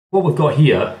What we've got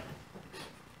here,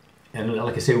 and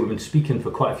like I say, we've been speaking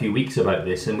for quite a few weeks about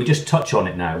this, and we just touch on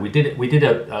it now. We did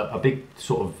a big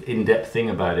sort of in-depth thing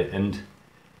about it, and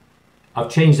I've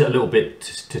changed it a little bit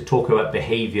to talk about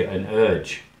behaviour and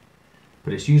urge,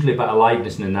 but it's usually about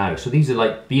aliveness in the now. So these are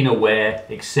like being aware,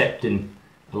 accepting,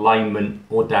 alignment,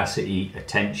 audacity,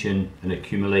 attention, and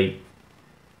accumulate,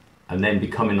 and then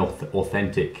becoming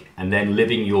authentic, and then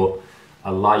living your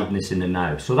aliveness in the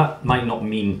now. So that might not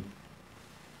mean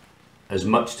as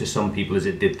much to some people as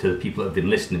it did to the people that have been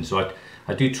listening. So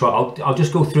I do try, I'll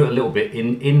just go through it a little bit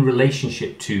in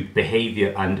relationship to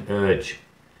behaviour and urge.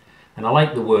 And I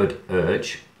like the word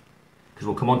urge, because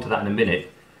we'll come on to that in a minute,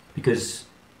 because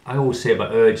I always say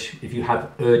about urge, if you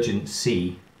have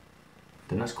urgency,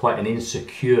 then that's quite an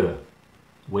insecure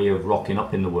way of rocking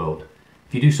up in the world.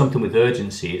 If you do something with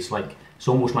urgency, it's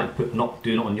almost like not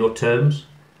doing it on your terms.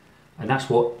 And that's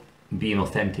what being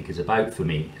authentic is about for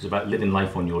me. It's about living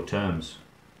life on your terms.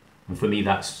 And for me,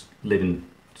 that's living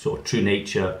sort of true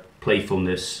nature,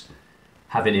 playfulness,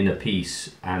 having inner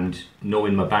peace, and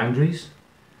knowing my boundaries.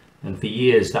 And for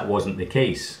years, that wasn't the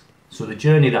case. So the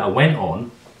journey that I went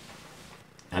on,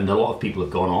 and a lot of people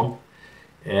have gone on,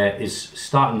 is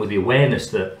starting with the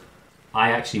awareness that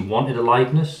I actually wanted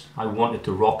aliveness. I wanted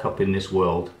to rock up in this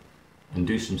world and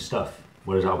do some stuff,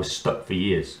 whereas I was stuck for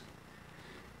years.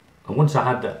 And once I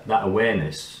had that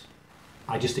awareness,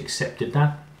 I just accepted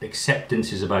that.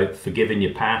 Acceptance is about forgiving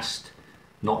your past,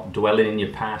 not dwelling in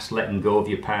your past, letting go of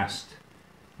your past,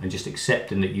 and just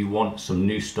accepting that you want some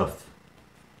new stuff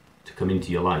to come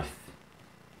into your life.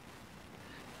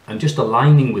 And just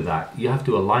aligning with that, you have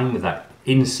to align with that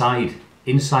inside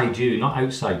you, not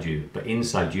outside you, but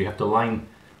inside you. You have to align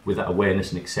with that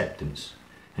awareness and acceptance.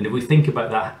 And if we think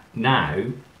about that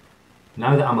now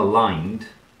that I'm aligned,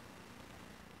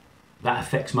 that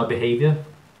affects my behaviour.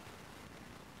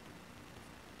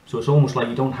 So it's almost like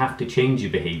you don't have to change your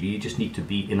behaviour, you just need to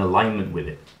be in alignment with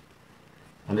it.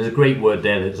 And there's a great word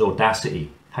there, there's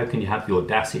audacity. How can you have the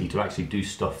audacity to actually do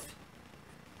stuff?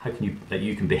 How can you, that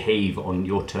you can behave on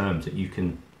your terms, that you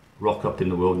can rock up in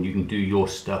the world and you can do your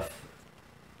stuff,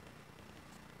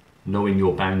 knowing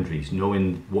your boundaries,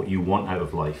 knowing what you want out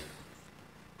of life?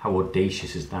 How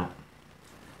audacious is that?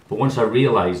 But once I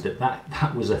realised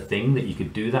that was a thing, that you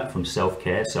could do that from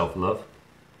self-care, self-love,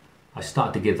 I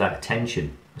started to give that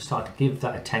attention.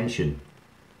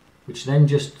 Which then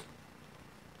just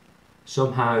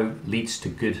somehow leads to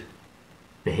good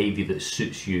behaviour that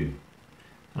suits you.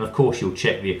 And of course you'll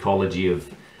check the ecology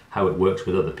of how it works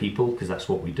with other people, because that's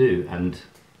what we do, and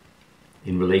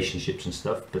in relationships and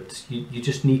stuff. But you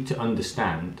just need to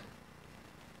understand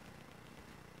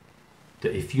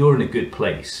that if you're in a good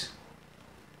place,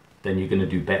 then you're going to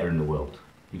do better in the world.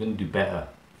 You're going to do better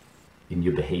in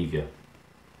your behaviour.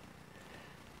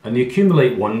 And the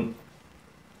accumulate one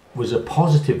was a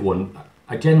positive one.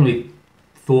 I generally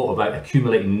thought about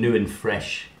accumulating new and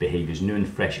fresh behaviours, new and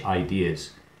fresh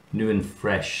ideas, new and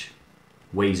fresh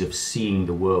ways of seeing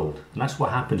the world. And that's what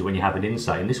happens when you have an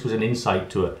insight. And this was an insight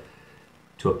to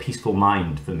a peaceful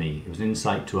mind for me. It was an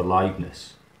insight to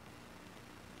aliveness.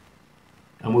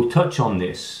 And we'll touch on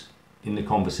this in the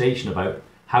conversation about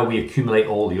how we accumulate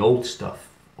all the old stuff,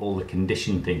 all the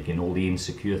conditioned thinking, all the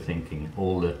insecure thinking,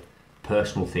 all the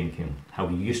personal thinking, how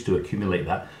we used to accumulate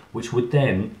that, which would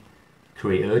then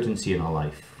create urgency in our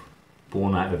life,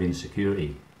 born out of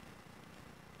insecurity.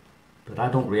 But I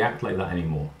don't react like that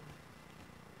anymore.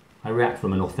 I react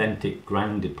from an authentic,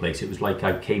 grounded place. It was like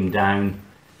I came down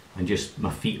and just my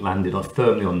feet landed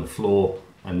firmly on the floor,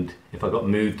 and if I got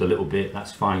moved a little bit,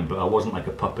 that's fine, but I wasn't like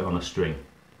a puppet on a string,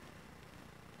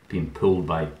 being pulled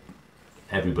by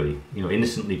everybody,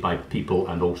 innocently by people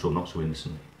and also not so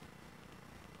innocently.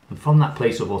 And from that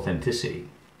place of authenticity,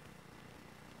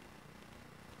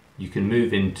 you can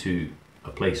move into a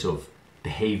place of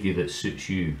behaviour that suits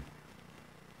you.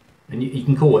 And you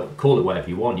can call it whatever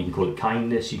you want. You can call it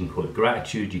kindness, you can call it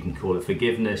gratitude, you can call it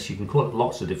forgiveness, you can call it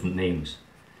lots of different names.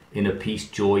 Inner peace,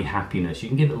 joy, happiness, you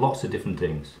can give it lots of different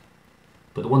things.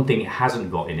 But the one thing it hasn't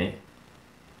got in it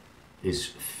is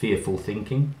fearful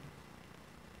thinking.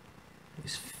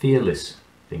 It's fearless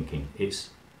thinking. It's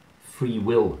free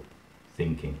will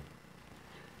thinking.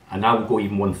 And I will go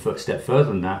even one step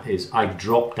further than that, is I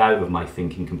dropped out of my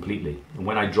thinking completely. And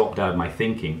when I dropped out of my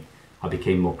thinking, I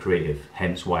became more creative,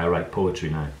 hence why I write poetry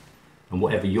now. And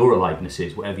whatever your aliveness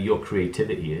is, whatever your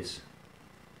creativity is,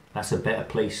 that's a better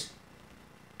place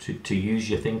to use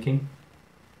your thinking.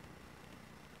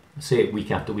 I say it week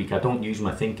after week, I don't use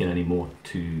my thinking anymore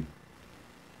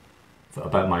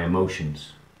about my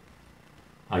emotions.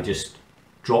 I just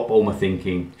drop all my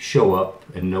thinking, show up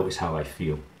and notice how I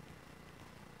feel.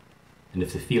 And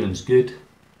if the feeling's good,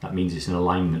 that means it's in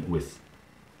alignment with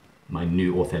my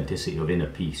new authenticity of inner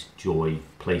peace, joy,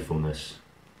 playfulness,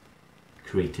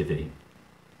 creativity.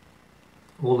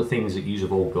 All the things that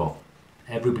you've all got.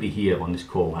 Everybody here on this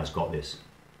call has got this.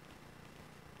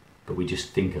 But we just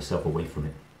think ourselves away from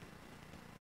it.